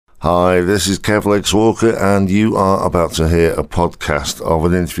Hi, this is Kev Lex Walker, and you are about to hear a podcast of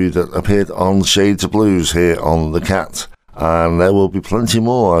an interview that appeared on Shades of Blues here on The Cat. And there will be plenty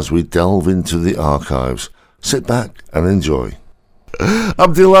more as we delve into the archives. Sit back and enjoy.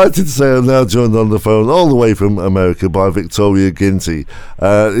 I'm delighted to say I'm now joined on the phone all the way from America by Victoria Ginty.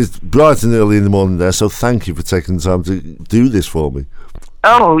 It's bright and early in the morning there, so thank you for taking the time to do this for me.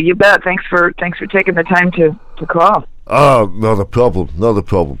 Oh, you bet. Thanks for taking the time to call. Oh, not a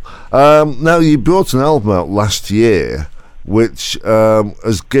problem. Now, you brought an album out last year, which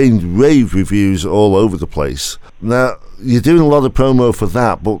has gained rave reviews all over the place. Now, you're doing a lot of promo for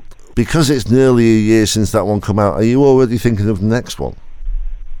that, but because it's nearly a year since that one came out, are you already thinking of the next one?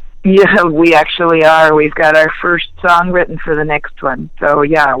 Yeah, we actually are. We've got our first song written for the next one. So,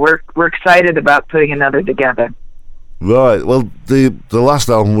 yeah, we're excited about putting another together. Right. Well, the last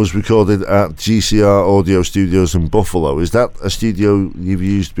album was recorded at GCR Audio Studios in Buffalo. Is that a studio you've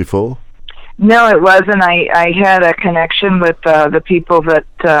used before? No, it wasn't. I had a connection with the people that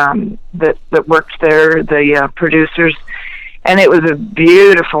worked there, the producers, and it was a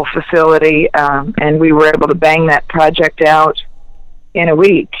beautiful facility, and we were able to bang that project out in a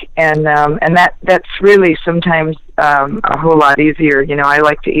week, and that's really sometimes a whole lot easier. You know, I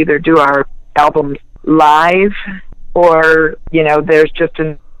like to either do our albums live, or, you know, there's just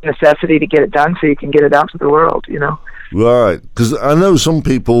a necessity to get it done so you can get it out to the world, you know. Right, because I know some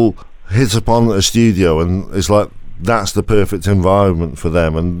people hit upon a studio and it's like that's the perfect environment for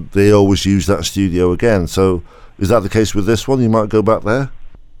them and they always use that studio again. So is that the case with this one? You might go back there?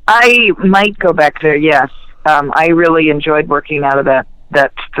 I might go back there, yes. I really enjoyed working out of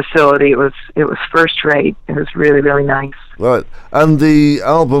that facility. It was first rate. It was really, really nice. Right, and the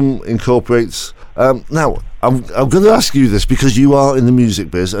album incorporates... now, I'm going to ask you this because you are in the music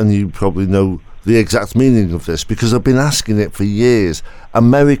biz and you probably know the exact meaning of this because I've been asking it for years.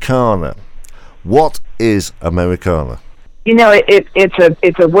 Americana. What is Americana? You know,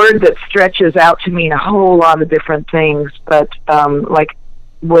 it's a word that stretches out to mean a whole lot of different things, but like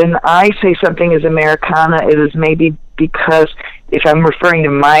when I say something is Americana, it is maybe because if I'm referring to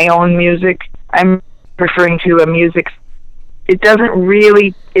my own music, I'm referring to a music. It doesn't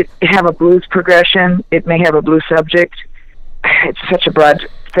really have a blues progression. It may have a blues subject. It's such a broad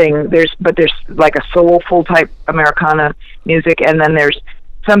thing. There's like a soulful type Americana music, and then there's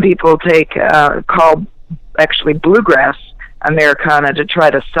some people call actually bluegrass Americana to try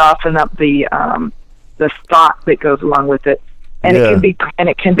to soften up the thought that goes along with it. And yeah.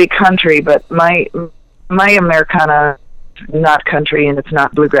 it can be country, but my Americana is not country and it's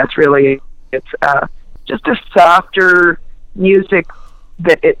not bluegrass really. It's just a softer music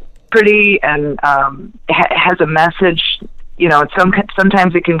that it's pretty and has a message. You know,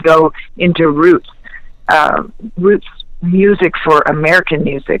 sometimes it can go into roots music for American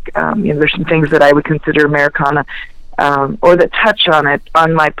music. You know, there's some things that I would consider Americana or that touch on it.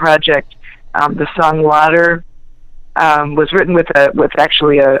 On my project, the song "Water" was written with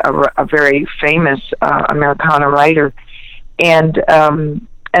actually a very famous Americana writer, and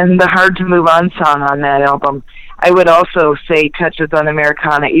the "Hard to Move On" song on that album, I would also say touches on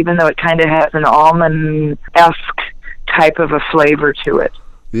Americana, even though it kind of has an almond-esque type of a flavor to it.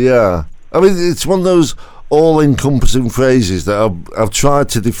 Yeah. I mean, it's one of those all-encompassing phrases that I've tried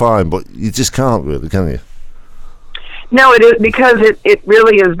to define, but you just can't really, can you? No, it is, because it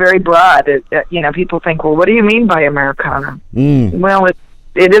really is very broad. You know, people think, well, what do you mean by Americana? Well, it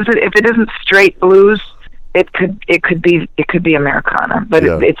isn't. If it isn't straight blues, it could be Americana, but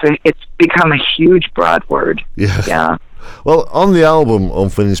yeah. It's become a huge broad word. Yeah. Well, on the album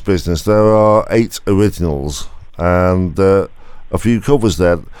Unfinished Business, there are 8 originals and a few covers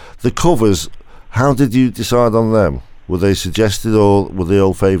there. The covers, how did you decide on them? Were they suggested or were they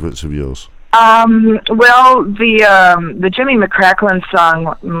all favourites of yours? Well, the Jimmy McCracklin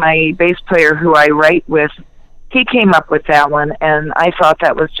song, my bass player who I write with, he came up with that one, and I thought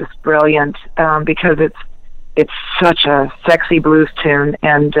that was just brilliant because it's such a sexy blues tune,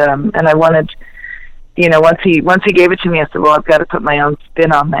 and I wanted, you know, once he gave it to me, I said, well, I've got to put my own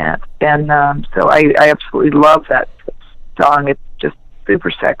spin on that, and so I absolutely love that song. It's just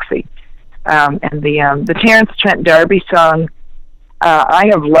super sexy, and the Terence Trent D'Arby song, I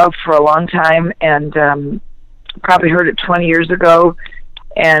have loved for a long time, and probably heard it 20 years ago,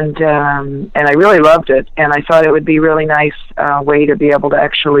 and I really loved it, and I thought it would be a really nice way to be able to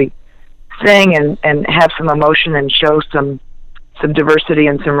actually sing and have some emotion and show some diversity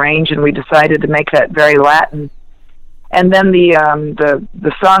and some range, and we decided to make that very Latin. And then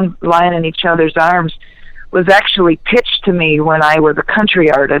the song "Lying in Each Other's Arms" was actually pitched to me when I was a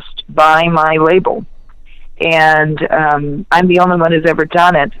country artist by my label. and I'm the only one who's ever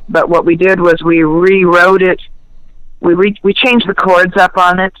done it. But what we did was we rewrote it. We changed the chords up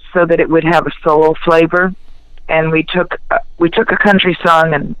on it so that it would have a soul flavor, and we took a country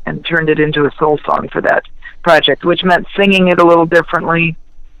song and turned it into a soul song for that project, which meant singing it a little differently,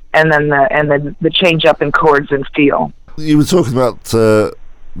 and then the change up in chords and feel. You were talking about the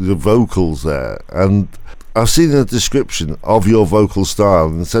vocals there, and I've seen a description of your vocal style,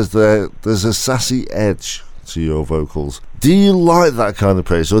 and it says there's a sassy edge to your vocals. Do you like that kind of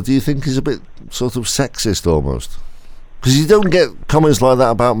praise, or do you think it's a bit sort of sexist almost? Because you don't get comments like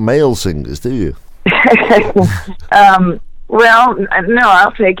that about male singers, do you? Well, no,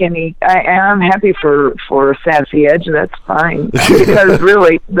 I'll take any. I'm happy for a sassy edge. That's fine. Because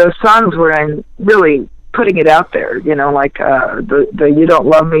really, those songs where I'm really putting it out there, like the "You Don't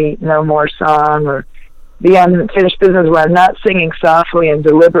Love Me No More" song, or the Unfinished Business, where I'm not singing softly and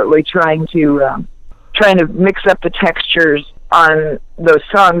deliberately trying to mix up the textures on those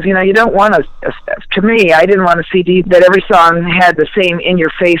songs. You don't want to me, I didn't want a CD that every song had the same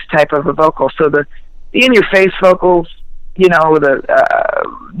in-your-face type of a vocal. So the in-your-face vocals, those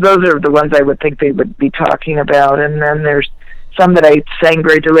are the ones I would think they would be talking about. And then there's some that I sang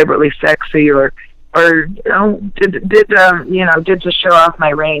very deliberately sexy, or did to show off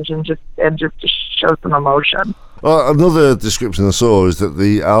my range and just to show some emotion. Well, another description I saw is that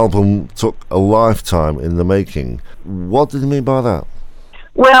the album took a lifetime in the making. What did you mean by that?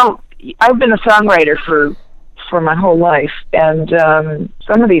 Well, I've been a songwriter for my whole life, and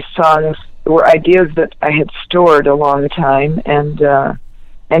some of these songs were ideas that I had stored a long time and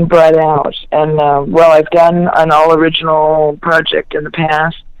brought out. And I've done an all-original project in the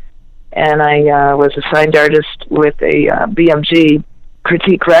past, and I was a signed artist with a BMG,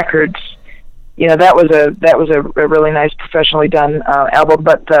 Critique Records. That was a really nice professionally done album,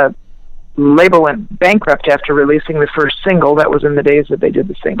 but the label went bankrupt after releasing the first single. That was in the days that they did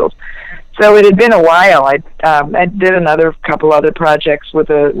the singles. So it had been a while. I did another couple other projects with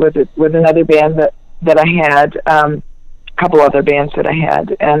another band that I had, a couple other bands that I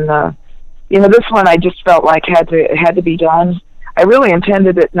had, and this one I just felt like had to be done. I really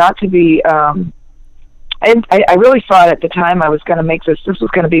intended it not to be. I really thought at the time I was going to make this was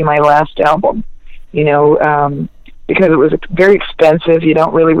going to be my last album, because it was very expensive. You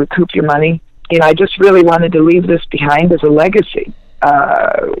don't really recoup your money. I just really wanted to leave this behind as a legacy,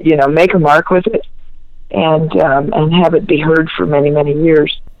 make a mark with it, and have it be heard for many, many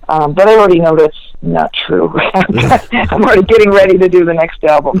years. But I already know that's not true. I'm already getting ready to do the next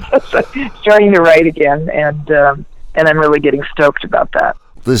album, starting to write again, and I'm really getting stoked about that.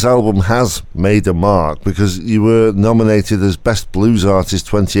 This album has made a mark because you were nominated as Best Blues Artist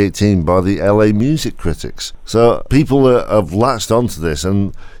 2018 by the LA Music Critics. So people have latched onto this,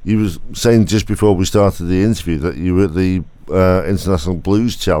 and you were saying just before we started the interview that you were at the International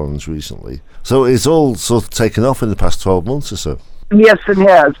Blues Challenge recently. So it's all sort of taken off in the past 12 months or so. Yes, it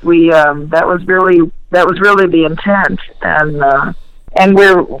has. That was really the intent, and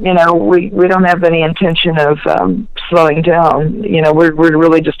we're we don't have any intention of slowing down. We're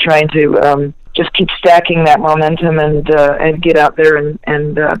really just trying to just keep stacking that momentum and get out there and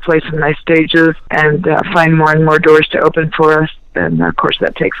play some nice stages and find more and more doors to open for us. And of course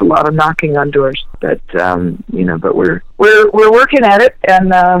that takes a lot of knocking on doors. But but we're working at it,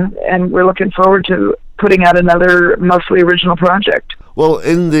 and we're looking forward to putting out another mostly original project. Well,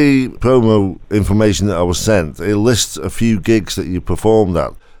 in the promo information that I was sent, it lists a few gigs that you performed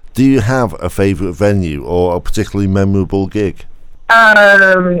at. Do you have a favourite venue or a particularly memorable gig?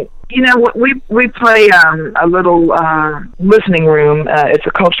 We play a little listening room. It's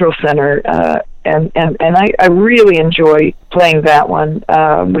a cultural center, and I really enjoy playing that one.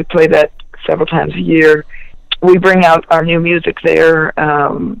 We play that several times a year. We bring out our new music there.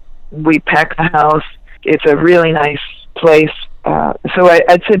 We pack the house. It's a really nice place. So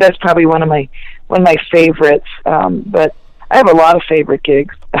I'd say that's probably one of my favorites. But I have a lot of favorite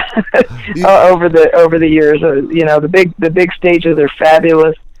gigs over the years. The big stages are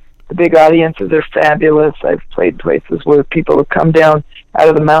fabulous. The big audiences are fabulous. I've played places where people have come down out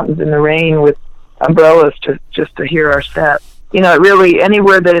of the mountains in the rain with umbrellas just to hear our set. Really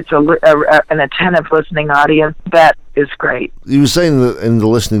anywhere that it's an attentive listening audience, that is great. You were saying that in the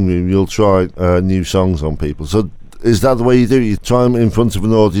listening room you'll try new songs on people. So is that the way you do it? You try them in front of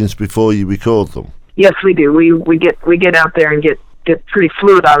an audience before you record them? Yes, we do. We get out there and get pretty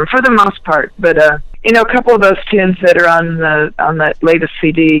fluid on them for the most part. But a couple of those tunes that are on that latest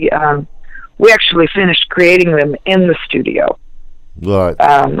CD, we actually finished creating them in the studio. Right.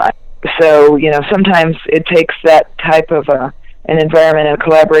 So sometimes it takes that type of an environment and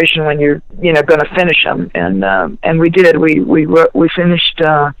collaboration when you're going to finish them, and we did. We finished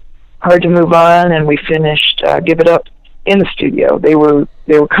Hard to Move On, and we finished Give It Up in the studio. They were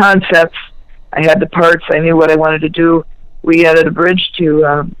concepts. I had the parts. I knew what I wanted to do. We added a bridge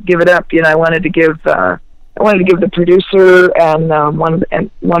to Give It Up. I wanted to give the producer and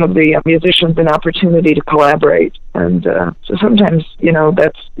one of the musicians an opportunity to collaborate, and so sometimes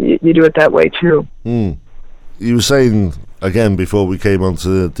that's you do it that way too. You were saying again before we came on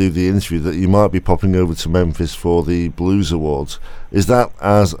to do the interview that you might be popping over to Memphis for the Blues Awards. Is that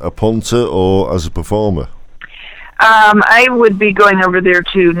as a punter or as a performer? I would be going over there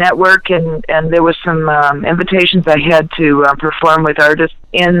to network, and there was some invitations I had to perform with artists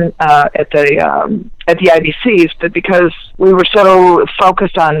at the IBCs, but because we were so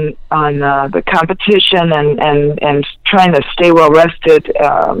focused on the competition and trying to stay well rested,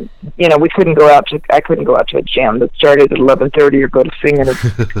 we couldn't go out to. I couldn't go out to a jam that started at 11:30 or go to sing in a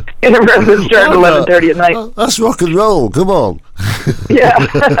room that started at 11:30 at night. That's rock and roll. Come on. Yeah,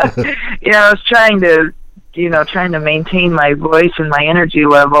 I was trying to maintain my voice and my energy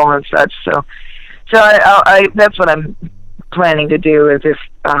level and such. So I that's what I'm planning to do, is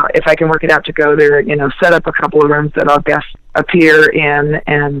if I can work it out to go there, set up a couple of rooms that I'll guest appear in,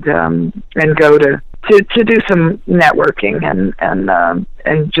 and go to do some networking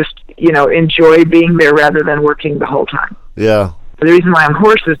and just enjoy being there rather than working the whole time. Yeah. The reason why I'm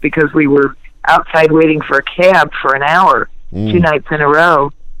hoarse is because we were outside waiting for a cab for an hour, 2 nights in a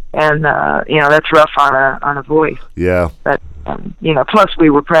row. And that's rough on a voice. Yeah. But plus we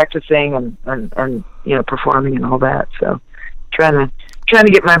were practicing and performing and all that. So trying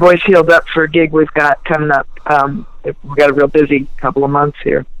to get my voice healed up for a gig we've got coming up. We've got a real busy couple of months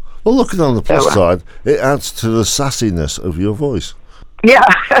here. Well, looking on the plus side, it adds to the sassiness of your voice. Yeah.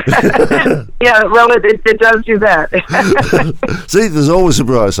 Yeah, well, it does do that. See, there's always a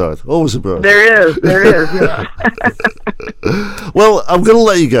bright side. Always a bright side. There is. Yeah. Well, I'm going to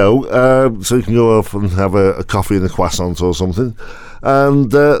let you go so you can go off and have a coffee and a croissant or something.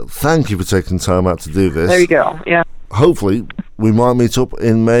 And thank you for taking time out to do this. There you go, yeah. Hopefully, we might meet up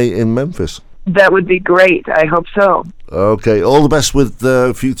in May in Memphis. That would be great. I hope so. Okay, all the best with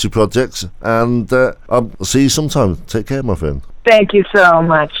future projects, and I'll see you sometime. Take care, my friend. Thank you so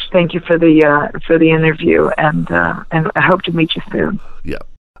much. Thank you for the interview, and I hope to meet you soon. Yeah,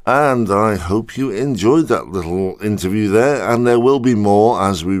 and I hope you enjoyed that little interview there, and there will be more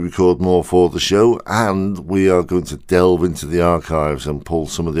as we record more for the show, and we are going to delve into the archives and pull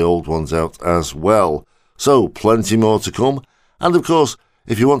some of the old ones out as well. So, plenty more to come, and of course,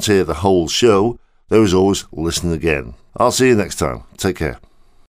 if you want to hear the whole show, there is always Listen Again. I'll see you next time. Take care.